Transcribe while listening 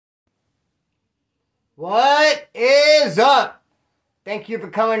What is up? Thank you for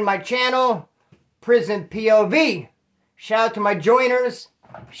coming to my channel, Prison POV. Shout out to my joiners.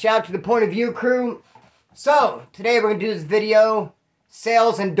 Shout out to the Point of View crew. So, today we're going to do this video,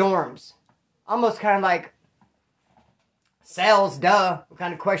 sales and dorms. Almost kind of like, sales, duh. What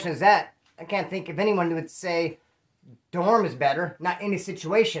kind of question is that? I can't think of anyone who would say dorm is better. Not any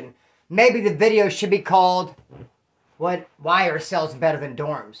situation. Maybe the video should be called, why are sales better than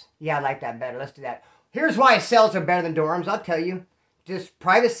dorms? Yeah, I like that better. Let's do that. Here's why sales are better than dorms. I'll tell you. Just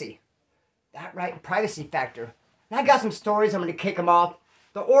privacy. That right, privacy factor. And I got some stories. I'm going to kick them off.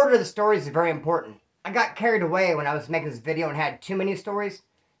 The order of the stories is very important. I got carried away when I was making this video and had too many stories.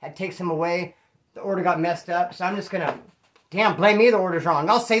 Had to take some away. The order got messed up. So I'm just going to, blame me the order's wrong.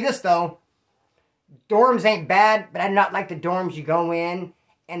 I'll say this though. Dorms ain't bad, but I do not like the dorms you go in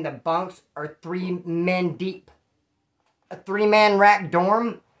and the bunks are 3 men deep. A 3-man rack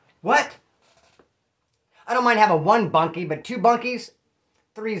dorm? What? I don't mind having 1 bunkie, but 2 bunkies,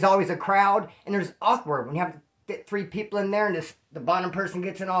 3 is always a crowd, and there's awkward when you have to get 3 people in there, and the bottom person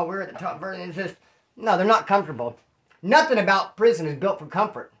gets in all weird, the top person is just, no, they're not comfortable. Nothing about prison is built for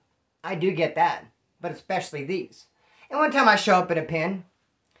comfort. I do get that, but especially these. And one time I show up at a pen,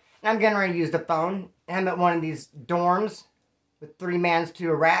 and I'm getting ready to use the phone, and I'm at one of these dorms with 3 mans to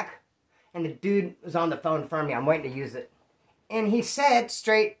a rack, and the dude was on the phone in front of me. I'm waiting to use it. And he said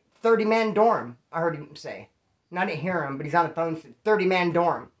straight, 30-man dorm, I heard him say. And I didn't hear him, but he's on the phone, 30-man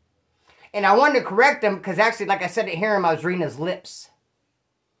dorm. And I wanted to correct him, because actually, like I said, to hear him, I was reading his lips.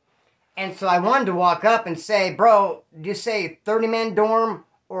 And so I wanted to walk up and say, bro, did you say 30-man dorm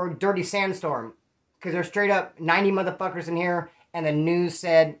or dirty sandstorm? Because there's straight up 90 motherfuckers in here, and the news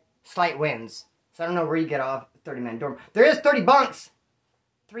said slight winds. So I don't know where you get off 30-man dorm. There is 30 bunks.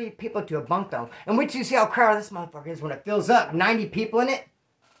 3 people to a bunk, though. And wait till you see how crowded this motherfucker is when it fills up. 90 people in it.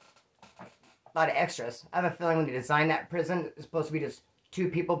 A lot of extras. I have a feeling when they designed that prison, it's supposed to be just 2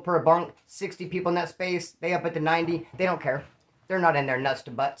 people per bunk, 60 people in that space. They up at the 90. They don't care. They're not in there nuts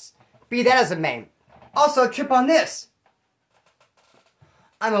to butts. Be that as it may. Also, trip on this.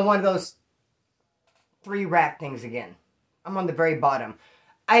 I'm on one of those 3 rack things again. I'm on the very bottom.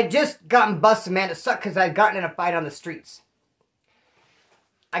 I had just gotten busted, man. It sucked because I had gotten in a fight on the streets.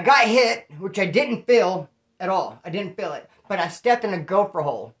 I got hit, which I didn't feel at all. I didn't feel it. But I stepped in a gopher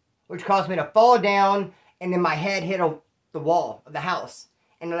hole, which caused me to fall down, and then my head hit the wall of the house.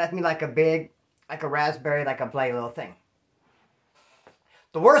 And it left me like a raspberry, like a bloody little thing.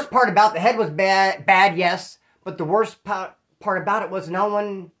 The worst part about the head was bad, yes. But the worst part about it was no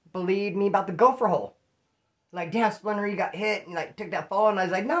one believed me about the gopher hole. Like, damn, Splinter, you got hit, and like took that fall, and I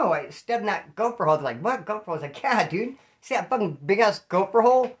was like, no, I stepped in that gopher hole. They're like, what gopher hole? I was like, yeah, dude. See that fucking big-ass gopher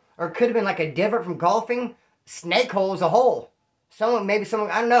hole? Or it could have been like a divot from golfing. Snake hole is a hole. Maybe someone,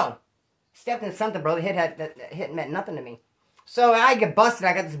 I don't know. Stepped in something, bro. The hit meant nothing to me. So I get busted.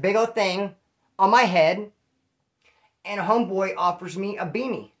 I got this big old thing on my head. And a homeboy offers me a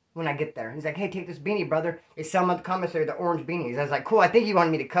beanie when I get there. He's like, hey, take this beanie, brother. They sell them at the commissary, the orange beanies. I was like, cool. I think he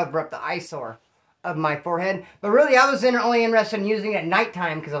wanted me to cover up the eyesore of my forehead. But really, I was only interested in using it at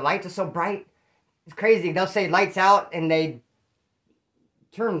nighttime because the lights are so bright. It's crazy. They'll say lights out and they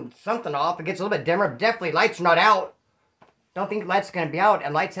turn something off. It gets a little bit dimmer. Definitely lights are not out. Don't think lights are going to be out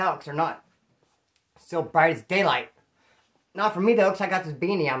and lights out because they're not. Still bright as daylight. Not for me though, because I got this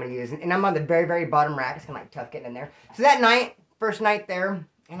beanie I'm going to use. And I'm on the very, very bottom rack. It's kind of like tough getting in there. So that night, first night there,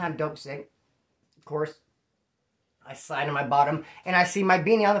 and I'm dope sick. Of course, I slide on my bottom and I see my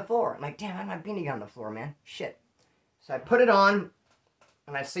beanie on the floor. I'm like, damn, how did my beanie get on the floor, man? Shit. So I put it on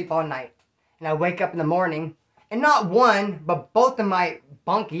and I sleep all night. And I wake up in the morning, and not one, but both of my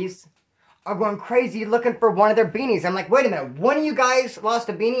bunkies are going crazy looking for one of their beanies. I'm like, wait a minute, one of you guys lost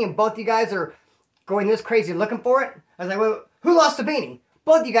a beanie, and both of you guys are going this crazy looking for it? I was like, wait, who lost a beanie?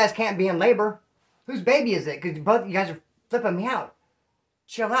 Both of you guys can't be in labor. Whose baby is it? Because both of you guys are flipping me out.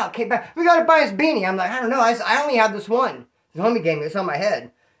 Chill out, okay, we gotta buy his beanie. I'm like, I don't know, I only have this one. The homie gave me this on my head.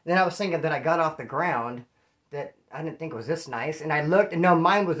 Then I was thinking that I got off the ground, that I didn't think it was this nice. And I looked, and no,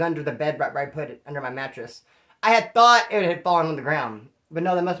 mine was under the bed right where I put it, under my mattress. I had thought it had fallen on the ground. But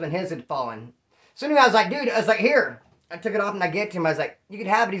no, that must have been his had fallen. So anyway, I was like, dude, I was like, here. I took it off and I gave it to him. I was like, you can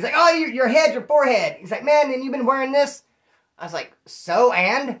have it. He's like, oh, your head, your forehead. He's like, man, and you've been wearing this? I was like, so,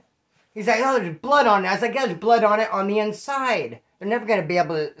 and? He's like, oh, there's blood on it. I was like, yeah, there's blood on it on the inside. They're never going to be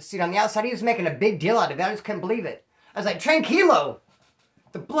able to see it on the outside. He was making a big deal out of it. I just couldn't believe it. I was like, tranquilo.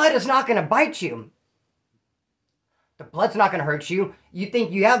 The blood is not going to bite you. The blood's not going to hurt you. You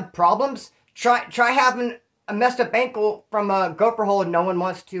think you have problems? Try having a messed up ankle from a gopher hole no one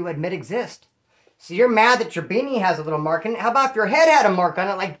wants to admit exist. So you're mad that your beanie has a little mark in it. How about if your head had a mark on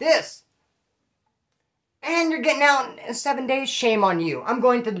it like this? And you're getting out in 7 days? Shame on you. I'm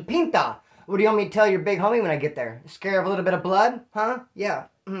going to the Pinta. What do you want me to tell your big homie when I get there? Scared of a little bit of blood? Huh? Yeah.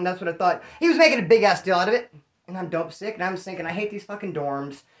 That's what I thought. He was making a big-ass deal out of it. And I'm dope sick, and I'm thinking, I hate these fucking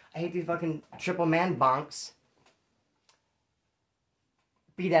dorms. I hate these fucking triple man bunks.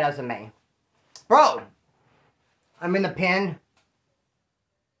 Be that as it may. Bro! I'm in the pen.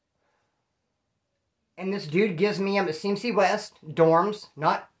 And this dude gives me, I'm at CMC West, dorms,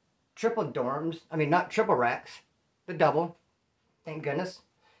 not triple dorms. I mean, not triple racks. The double. Thank goodness.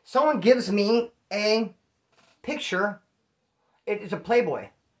 Someone gives me a picture. It's a Playboy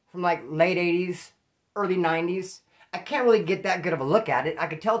from like late 80s, early 90s. I can't really get that good of a look at it. I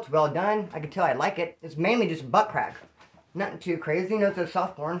could tell it's well done. I could tell I like it. It's mainly just butt crack. Nothing too crazy. No, it's a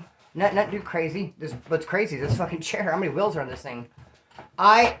soft porn. Nothing too crazy. What's crazy is this fucking chair. How many wheels are on this thing?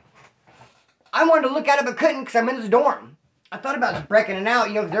 I wanted to look at it but couldn't because I'm in this dorm. I thought about just breaking it out,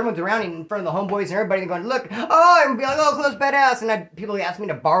 you know, because everyone's around in front of the homeboys and everybody going, look, oh, and be like, oh, close badass. And people asked me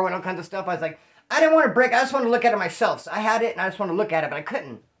to borrow it and all kinds of stuff. I was like, I didn't want to break it. I just wanted to look at it myself. So I had it and I just wanted to look at it, but I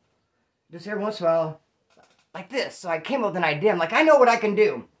couldn't. Just every once in a while, like this. So I came up with an idea. I'm like, I know what I can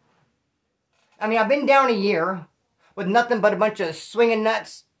do. I mean, I've been down a year with nothing but a bunch of swinging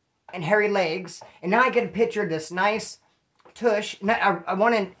nuts and hairy legs. And now I get a picture of this nice tush. I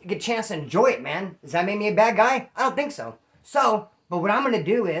want to get a chance to enjoy it, man. Does that make me a bad guy? I don't think so. So, but what I'm going to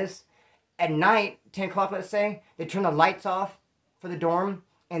do is, at night, 10 o'clock, let's say, they turn the lights off for the dorm,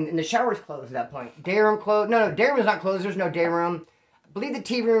 and the shower's closed at that point. Day room closed. No, day room's not closed. There's no day room. I believe the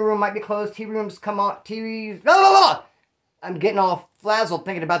TV room might be closed. TV rooms come off. TVs. Blah, blah, blah. I'm getting all flazzled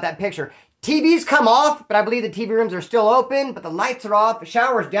thinking about that picture. TVs come off, but I believe the TV rooms are still open, but the lights are off. The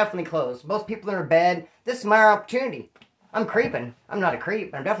shower's definitely closed. Most people are in bed. This is my opportunity. I'm creeping. I'm not a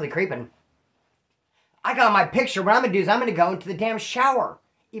creep, but I'm definitely creeping. I got my picture. What I'm going to do is I'm going to go into the damn shower,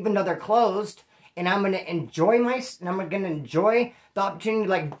 even though they're closed, and I'm going to enjoy and I'm going to enjoy the opportunity to,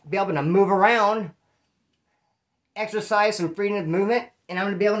 like, be able to move around, exercise some freedom of movement, and I'm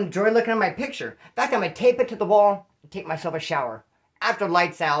going to be able to enjoy looking at my picture. In fact, I'm going to tape it to the wall and take myself a shower. After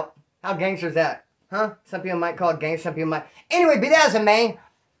lights out. How gangster is that? Huh? Some people might call it gangster, some people might. Anyway, be that as it may,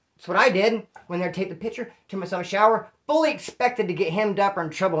 that's what I did when they taped the picture. Took myself a shower. Fully expected to get hemmed up or in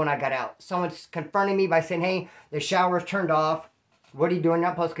trouble when I got out. Someone's confronting me by saying, hey, the shower's turned off. What are you doing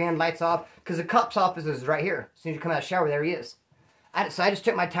now? Post game, lights off. Because the cop's office is right here. As soon as you come out of the shower, there he is. So I just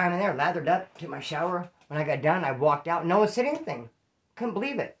took my time in there, lathered up, took my shower. When I got done, I walked out. No one said anything. Couldn't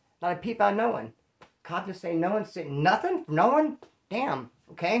believe it. Not a peep out, no one. Cop just saying no one said nothing? No one? Damn.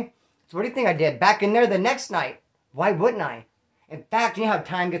 Okay. So what do you think I did? Back in there the next night. Why wouldn't I? In fact, you know how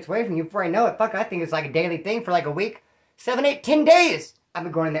time gets away from you before I know it. Fuck, I think it's like a daily thing for like a week. 7, 8, 10 days. I've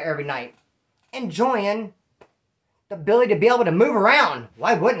been going in there every night. Enjoying the ability to be able to move around.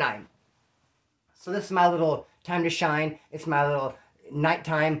 Why wouldn't I? So this is my little time to shine. It's my little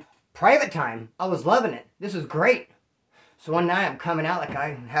nighttime, private time. I was loving it. This is great. So one night I'm coming out like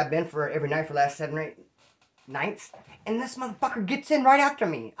I have been for every night for the last 7 or 8 nights. And this motherfucker gets in right after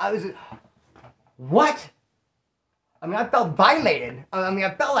me. I was, what? I mean, I felt violated. I mean,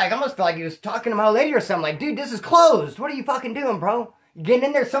 I almost felt like he was talking to my lady or something. Like, dude, this is closed. What are you fucking doing, bro? You getting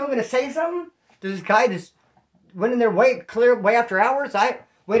in there, someone gonna say something? Does this guy just went in there way after hours? I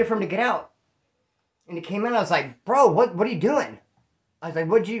waited for him to get out. And he came in, I was like, bro, what are you doing? I was like,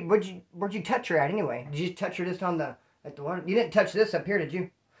 where'd you touch her at anyway? Did you just touch her just on the water? You didn't touch this up here, did you?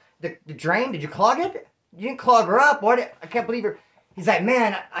 The drain, did you clog it? You didn't clog her up. What? I can't believe her. He's like,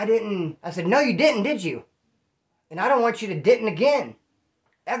 man, I didn't. I said, no, you didn't, did you? And I don't want you to didn't again.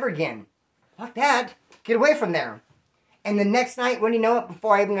 Ever again. Fuck that. Get away from there. And the next night, when you know it,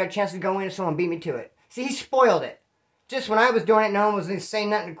 before I even got a chance to go in, someone beat me to it. See, he spoiled it. Just when I was doing it, no one was saying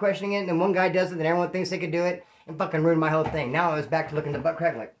nothing and questioning it, and then one guy does it, and everyone thinks they could do it, and fucking ruined my whole thing. Now I was back to looking at the butt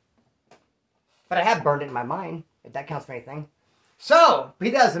crack like. But I have burned it in my mind, if that counts for anything. So, be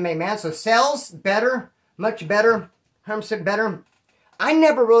that as it may, man. So, sales, better, much better, 100% better. I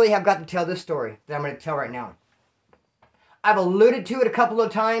never really have got to tell this story that I'm going to tell right now. I've alluded to it a couple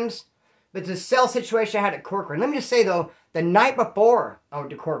of times, but it's a sales situation I had at Corcoran. Let me just say, though, the night before I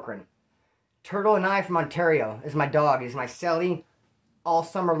went to Corcoran, Turtle and I from Ontario is my dog. He's my cellie all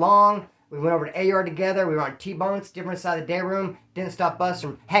summer long. We went over to AR together. We were on T-bones, different side of the day room. Didn't stop us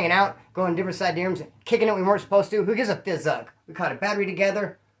from hanging out, going different side of the rooms, kicking it we weren't supposed to. Who gives a fizz-up? We caught a battery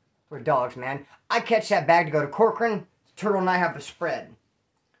together. We're dogs, man. I catch that bag to go to Corcoran. Turtle and I have a spread.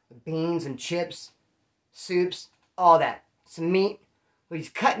 Beans and chips, soups, all that. Some meat. But he's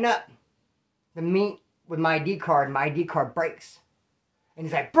cutting up the meat with my ID card. My ID card breaks. And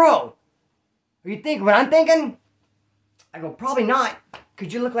he's like, bro, are you thinking what I'm thinking? I go, probably not,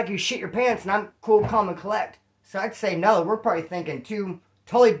 because you look like you shit your pants and I'm cool, calm, and collect. So I'd say no, we're probably thinking two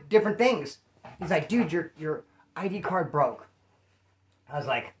totally different things. He's like, dude, your ID card broke. I was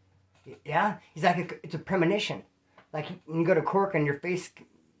like, yeah? He's like, it's a premonition. Like, when you go to court and your face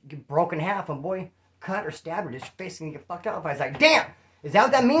get broken in half, and boy, cut or stabbed or just face gonna get fucked up. I was like, damn, is that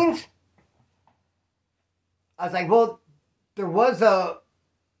what that means? I was like, well, there was a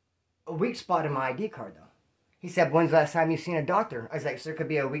weak spot in my ID card, though. He said, when's the last time you seen a doctor? I was like, so there could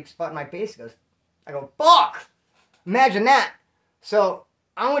be a weak spot in my face. He goes, I go, fuck! Imagine that. So,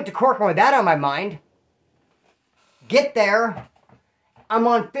 I went to Corcoran with that on my mind. Get there. I'm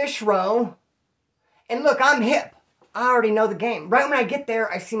on fish row. And look, I'm hip. I already know the game. Right when I get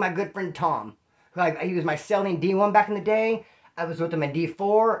there, I see my good friend Tom. He was my cellie in D1 back in the day. I was with him in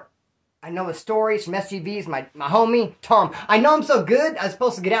D4. I know his stories from SUVs. My homie, Tom. I know him so good, I was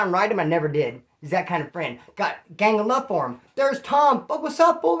supposed to get out and ride him. I never did. He's that kind of friend. Got gang of love for him. There's Tom. But what's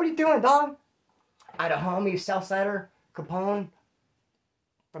up, boy? What are you doing, dog? I had a homie, Southsider, Capone,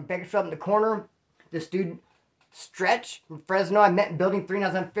 from Bakersfield in the corner. This dude, Stretch, from Fresno. I met in Building 3 and I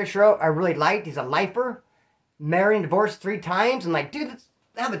was on Fish Row. I really liked. He's a lifer. Married and divorced 3 times. And like, dude, let's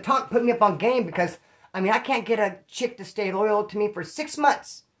have a talk. Put me up on game because, I mean, I can't get a chick to stay loyal to me for 6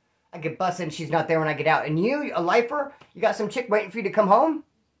 months. I get busted and she's not there when I get out. And you, a lifer, you got some chick waiting for you to come home?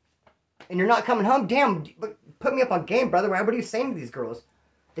 And you're not coming home? Damn, put me up on game, brother. What are you saying to these girls?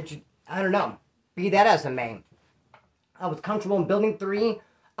 That you, I don't know. Be that as a man. I was comfortable in Building 3.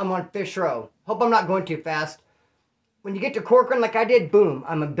 I'm on Fish Row. Hope I'm not going too fast. When you get to Corcoran like I did, boom.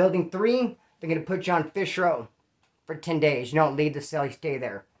 I'm in Building 3. They're going to put you on Fish Row for 10 days. You don't leave the cell, you stay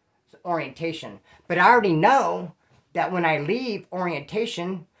there. It's orientation. But I already know that when I leave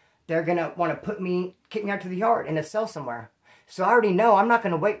orientation, they're going to want to kick me out to the yard in a cell somewhere. So I already know I'm not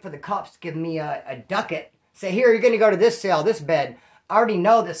going to wait for the cops to give me a ducat. Say, here, you're going to go to this cell, this bed. I already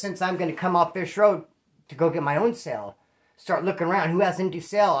know that since I'm going to come off Fish Road to go get my own cell, start looking around who has an empty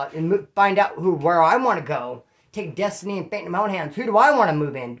cell and find out where I want to go. Take destiny and fate in my own hands. Who do I want to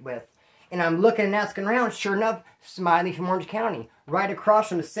move in with? And I'm looking and asking around. Sure enough, Smiley from Orange County. Right across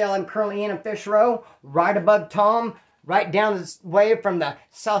from the cell I'm currently in Fish Row. Right above Tom. Right down this way from the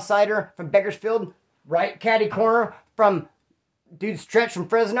Southsider from Bakersfield. Right catty corner from dude Stretch from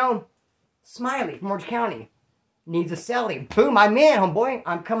Fresno. Smiley from Orange County. Needs a cellie. Boom, I'm in, homeboy.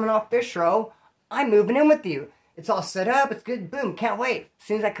 I'm coming off Fish Row. I'm moving in with you. It's all set up. It's good. Boom, can't wait. As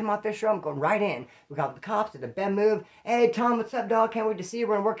soon as I come off Fish Row, I'm going right in. We got the cops, did the bed move. Hey, Tom, what's up, dog? Can't wait to see you.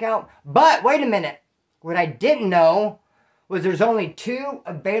 We're going to work out. But, wait a minute. What I didn't know was there's only 2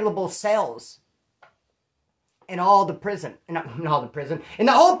 available cells in all the prison. Not in all the prison. In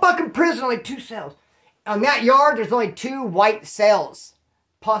the whole fucking prison, only 2 cells. On that yard, there's only 2 white cells.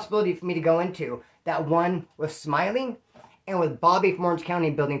 Possibility for me to go into. That one with Smiley and with Bobby from Orange County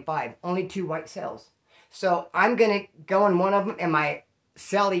in Building 5. Only 2 white cells. So I'm going to go in one of them, and my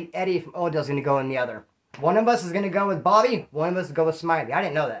cellie, Eddie from Odell's going to go in the other. One of us is going to go with Bobby. One of us will go with Smiley. I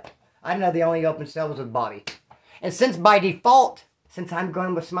didn't know that. I didn't know the only open cell was with Bobby. And since by default, since I'm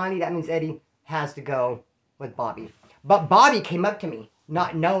going with Smiley, that means Eddie has to go with Bobby. But Bobby came up to me,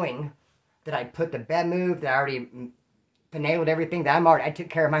 not knowing that I put the bed move, that I already finagled everything, that I took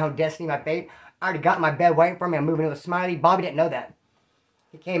care of my own destiny, my fate. I already got my bed waiting for me. I'm moving in with Smiley. Bobby didn't know that.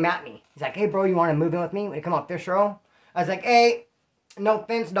 He came at me. He's like, hey, bro, you want to move in with me when you come off Fish Row? I was like, hey, no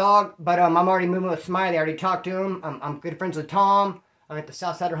offense, dog, but I'm already moving with Smiley. I already talked to him. I'm good friends with Tom. I got the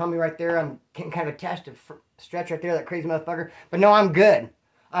Southsider homie right there. I'm getting kind of attached to Stretch right there, that crazy motherfucker. But no, I'm good.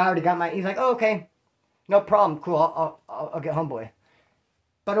 I already got my... He's like, oh, okay. No problem. Cool. I'll get homeboy.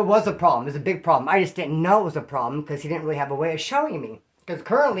 But it was a problem. It was a big problem. I just didn't know it was a problem because he didn't really have a way of showing me. Because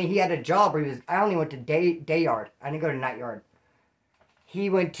currently he had a job where I only went to day yard. I didn't go to night yard. He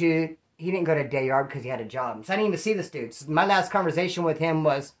didn't go to day yard because he had a job. So I didn't even see this dude. So my last conversation with him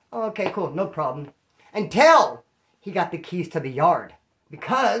was, oh, okay, cool, no problem. Until he got the keys to the yard.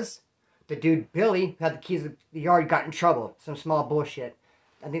 Because the dude, Billy, who had the keys to the yard, got in trouble. Some small bullshit.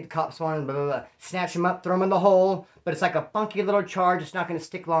 I think the cops wanted to snatch him up, throw him in the hole. But it's like a funky little charge. It's not going to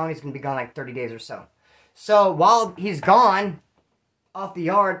stick long. He's going to be gone like 30 days or so. So while he's gone off the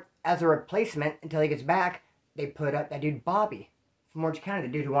yard as a replacement until he gets back, they put up that dude Bobby from Orange County,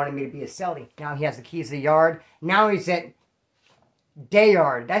 the dude who wanted me to be a cellie. Now he has the keys to the yard. Now he's at day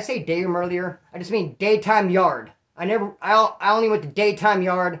yard. Did I say day room earlier? I just mean daytime yard. I only went to daytime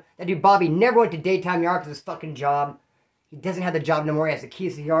yard. That dude Bobby never went to daytime yard because of his fucking job. He doesn't have the job no more. He has the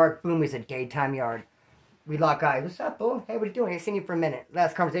keys to the yard. Boom, he's at daytime yard. We lock eyes. What's up, boo? Hey, what you doing? I ain't seen you for a minute.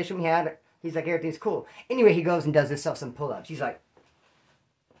 Last conversation we had, he's like, everything's cool. Anyway, he goes and does himself some pull-ups. He's like,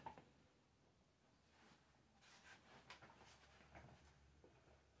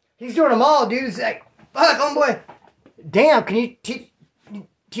 He's doing them all, dude. He's like, fuck, homeboy. Damn, can you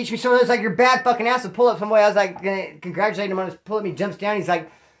teach me some of those? Like, your bad fucking ass to pull up some way. I was like, gonna congratulate him on his pull up. He jumps down. He's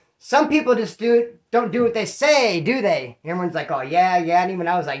like, some people just don't do what they say, do they? And everyone's like, oh, yeah. And even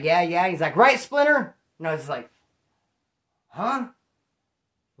I was like, yeah. He's like, right, Splinter? And I was like, huh?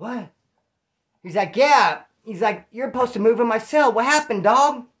 What? He's like, yeah. He's like, you're supposed to move in my cell. What happened,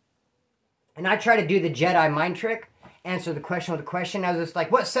 dog? And I try to do the Jedi mind trick, answer the question with a question. I was just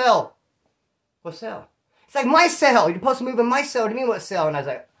like, what cell? What cell? It's like, my cell. You're supposed to move in my cell. What do you mean, what cell? And I was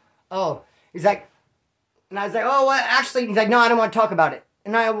like, oh. He's like, and I was like, oh, what? Actually, he's like, no, I don't want to talk about it.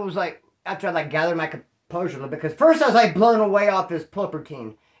 And I was like, after I like gathered my composure a little bit, because first I was like blown away off this pull-up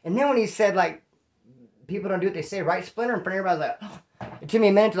routine. And then when he said, like, people don't do what they say, right, Splinter? In front of everybody, I was like, oh. It took me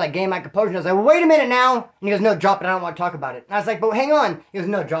a minute to like gain my composure. And I was like, well, wait a minute now. And he goes, no, drop it. I don't want to talk about it. And I was like, but hang on. He goes,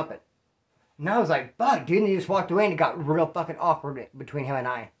 no, drop it. And I was like, fuck, dude. And he just walked away and it got real fucking awkward between him and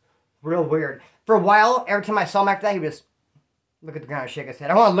I. Real weird. For a while, every time I saw him after that, he would just look at the ground and shake his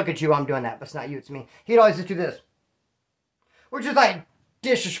head. I want to look at you while I'm doing that, but it's not you, it's me. He'd always just do this. Which is like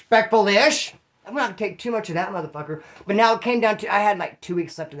disrespectful-ish. I'm not going to take too much of that motherfucker. But now it came down to, I had like 2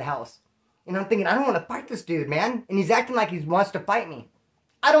 weeks left of the house. And I'm thinking, I don't want to fight this dude, man. And he's acting like he wants to fight me.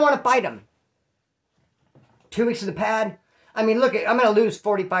 I don't want to fight him. 2 weeks of the pad. I mean, look, I'm going to lose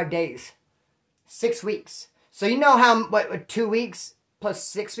 45 days. 6 weeks. So you know how, what 2 weeks plus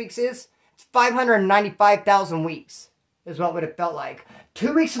 6 weeks is? It's 595,000 weeks is what would have felt like.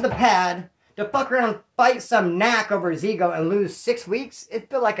 2 weeks of the pad to fuck around, fight some knack over his ego and lose 6 weeks.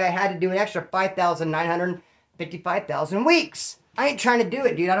 It felt like I had to do an extra 5,955,000 weeks. I ain't trying to do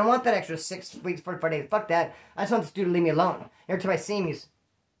it, dude. I don't want that extra 6 weeks, 45 days. Fuck that. I just want this dude to leave me alone. Every time I see him, he's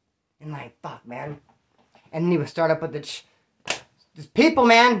and like, fuck, man. And then he would start up with there's people,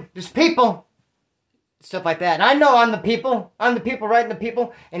 man. There's people. Stuff like that. And I know I'm the people. I'm the people writing the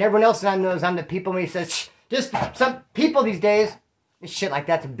people. And everyone else knows I'm the people. When he says, just some people these days. And shit like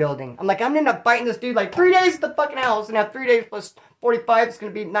that's a building. I'm like, I'm going to end up fighting this dude like 3 days at the fucking house. And now 3 days plus 45 is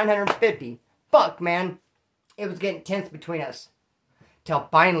going to be 950. Fuck, man. It was getting tense between us. Till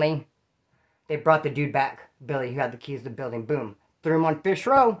finally, they brought the dude back. Billy, who had the keys to the building. Boom. Threw him on Fish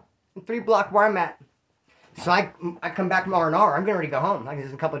Row. 3 block where I'm at. So I come back from R&R. I'm getting ready to go home. Like, this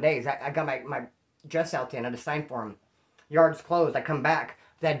is in a couple of days. I got my dress out in. I had to sign for him. Yard's closed. I come back.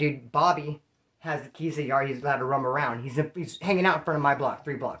 That dude, Bobby, has the keys to the yard. He's allowed to roam around. He's hanging out in front of my block.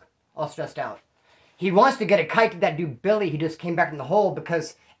 3 block. All stressed out. He wants to get a kite to that dude, Billy. He just came back from the hole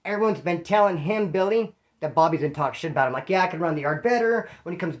because everyone's been telling him, Billy, that Bobby's been talking shit about him. Like, yeah, I could run the yard better.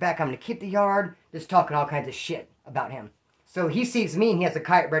 When he comes back, I'm going to keep the yard. Just talking all kinds of shit about him. So he sees me and he has a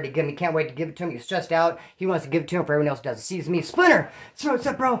kite ready to give him. He can't wait to give it to him. He's stressed out. He wants to give it to him for everyone else does. He sees me. Splinter! What's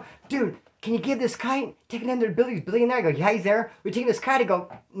up, bro? Dude, can you give this kite? Take it in there to Billy's billionaire. I go, yeah, he's there. We take this kite. I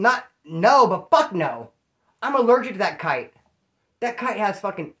go, no, but fuck no. I'm allergic to that kite. That kite has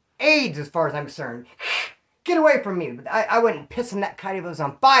fucking AIDS as far as I'm concerned. Get away from me. I wouldn't piss on that kite if it was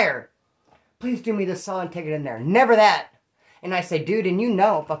on fire. Please do me this solid and take it in there. Never that. And I say, dude, and you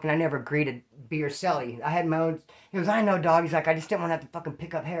know, fucking, I never agreed to be your celly. I had my own. He goes, I know, dog. He's like, I just didn't want to have to fucking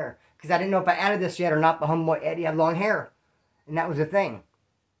pick up hair. Because I didn't know if I added this yet or not, but homeboy Eddie had long hair. And that was the thing.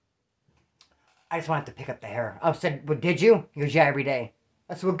 I just wanted to pick up the hair. I said, well, did you? He goes, yeah, every day.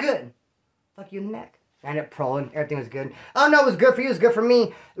 I said, well, good. Fuck you in the neck. I ended up trolling. Everything was good. Oh, no, it was good for you. It was good for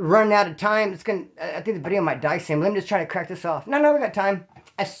me. Running out of time. It's gonna. I think the video might die soon. Let me just try to crack this off. No, we got time.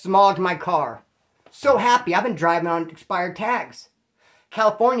 I smogged my car. So happy. I've been driving on expired tags.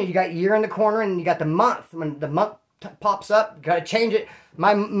 California, you got year in the corner and you got the month. When the month pops up, you got to change it.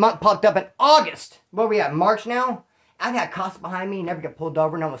 My month popped up in August. What are we at, March now? I've had cops behind me, never get pulled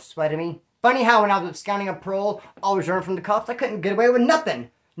over, no one sweated me. Funny how when I was scanning a parole, always running from the cops, I couldn't get away with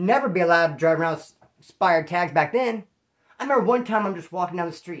nothing. Never be allowed to drive around with expired tags back then. I remember one time I'm just walking down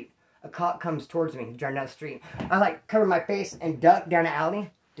the street. A cop comes towards me, driving down the street. I like cover my face and duck down the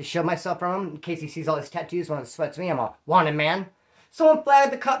alley to shield myself from him in case he sees all his tattoos when it sweats me. I'm a wanted man. Someone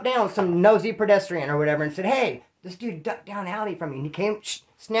flagged the cop down, some nosy pedestrian or whatever, and said, hey, this dude ducked down the alley from me. And he came,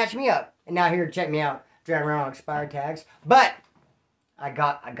 snatched me up. And now here to check me out, driving around on expired tags. But I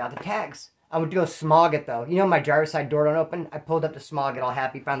got the tags. I would go smog it, though. You know my driver's side door don't open? I pulled up to smog it all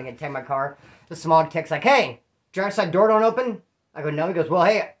happy, finally gonna tag my car. The smog tech's like, hey, driver's side door don't open? I go, no. He goes, well,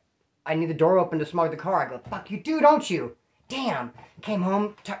 hey, I need the door open to smog the car. I go, fuck, you do, don't you? Damn. Came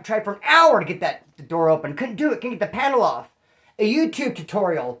home, tried for an hour to get the door open. Couldn't do it, couldn't get the panel off. A YouTube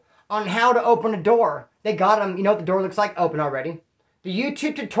tutorial on how to open a door. They got them. You know what the door looks like? Open already. The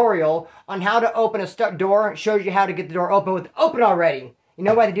YouTube tutorial on how to open a stuck door shows you how to get the door open with open already. You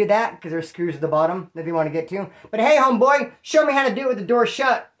know why they do that? Because there's screws at the bottom that they want to get to. But hey, homeboy, show me how to do it with the door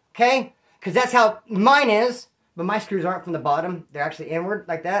shut. Okay? Because that's how mine is. But my screws aren't from the bottom. They're actually inward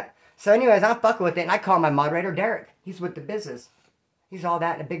like that. So anyways, I'm fucking with it. And I call my moderator Derek. He's with the business. He's all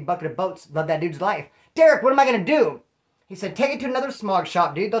that in a big bucket of boats. Love that dude's life. Derek, what am I going to do? He said, take it to another smog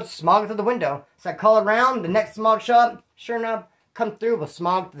shop, dude. They'll smog through the window. So I call around the next smog shop. Sure enough, come through with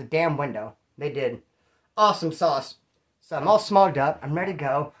smog through the damn window. They did. Awesome sauce. So I'm all smogged up. I'm ready to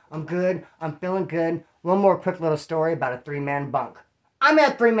go. I'm good. I'm feeling good. One more quick little story about a 3-man bunk. I'm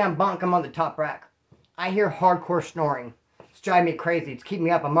at a 3-man bunk. I'm on the top rack. I hear hardcore snoring. It's driving me crazy. It's keeping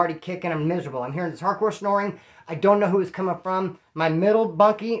me up. I'm already kicking. I'm miserable. I'm hearing this hardcore snoring. I don't know who it's coming from. My middle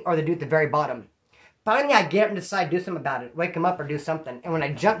bunkie or the dude at the very bottom. Finally, I get up and decide to do something about it. Wake him up or do something. And when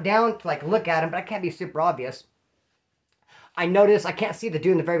I jump down to like look at him, but I can't be super obvious, I notice I can't see the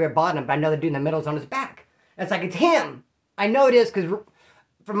dude in the very, very bottom, but I know the dude in the middle is on his back. And it's like, it's him. I know it is because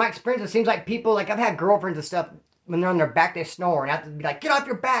from my experience, it seems like people, like I've had girlfriends and stuff, when they're on their back, they snore. And I have to be like, get off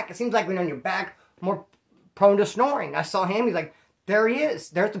your back. It seems like when you're on your back, more prone to snoring. I saw him. He's like, there he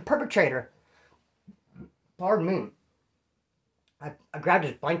is. There's the perpetrator. Pardon me. I grabbed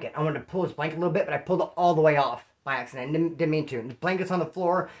his blanket. I wanted to pull his blanket a little bit, but I pulled it all the way off by accident. Didn't mean to. The blanket's on the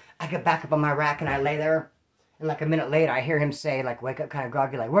floor. I get back up on my rack and I lay there. And like a minute later, I hear him say, like, wake up kind of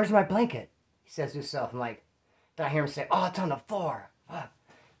groggy, like, where's my blanket? He says to himself. I'm like, then I hear him say, oh, it's on the floor. Fuck.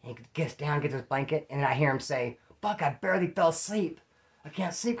 And he gets down, gets his blanket, and then I hear him say, fuck, I barely fell asleep. I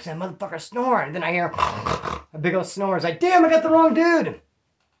can't sleep because that motherfucker's snoring. And then I hear a big old snore. It's like, damn, I got the wrong dude.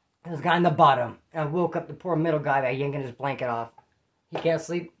 And this guy in the bottom. And I woke up the poor middle guy by yanking his blanket off. He can't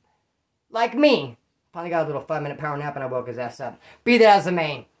sleep like me. Finally got a little 5-minute power nap and I woke his ass up. Be that as the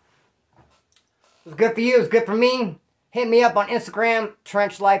main. It was good for you. It was good for me. Hit me up on Instagram,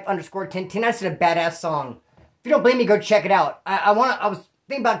 trenchlife_1010. I said a badass song. If you don't believe me, go check it out. I was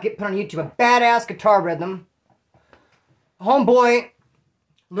thinking about getting put on YouTube. A badass guitar rhythm. Homeboy,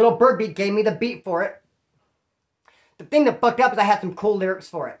 Little Bird Beat gave me the beat for it. The thing that fucked up is I had some cool lyrics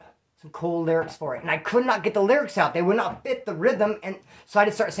for it. And I could not get the lyrics out. They would not fit the rhythm. And so I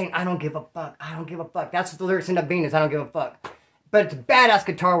just started saying, I don't give a fuck. I don't give a fuck. That's what the lyrics end up being, is I don't give a fuck. But it's badass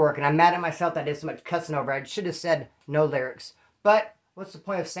guitar work. And I'm mad at myself that I did so much cussing over it. I should have said no lyrics. But what's the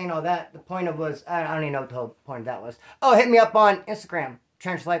point of saying all that? The point of was, I don't even know what the whole point of that was. Oh, hit me up on Instagram.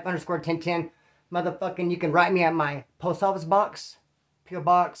 trenchlife_1010. Motherfucking, you can write me at my post office box. P.O.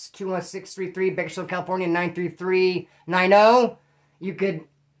 Box 21633, Bakersfield, California, 93390. You could...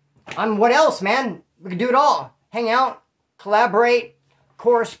 what else, man? We can do it all. Hang out, collaborate,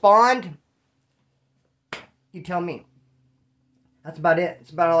 correspond. You tell me. That's about it.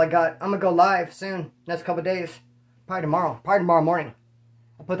 That's about all I got. I'm going to go live soon. Next couple of days. Probably tomorrow. Probably tomorrow morning.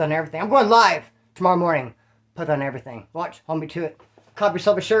 I'll put that on everything. I'm going live tomorrow morning. Put that on everything. Watch. Hold me to it. Cop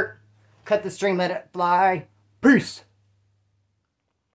yourself a shirt. Cut the string. Let it fly. Peace.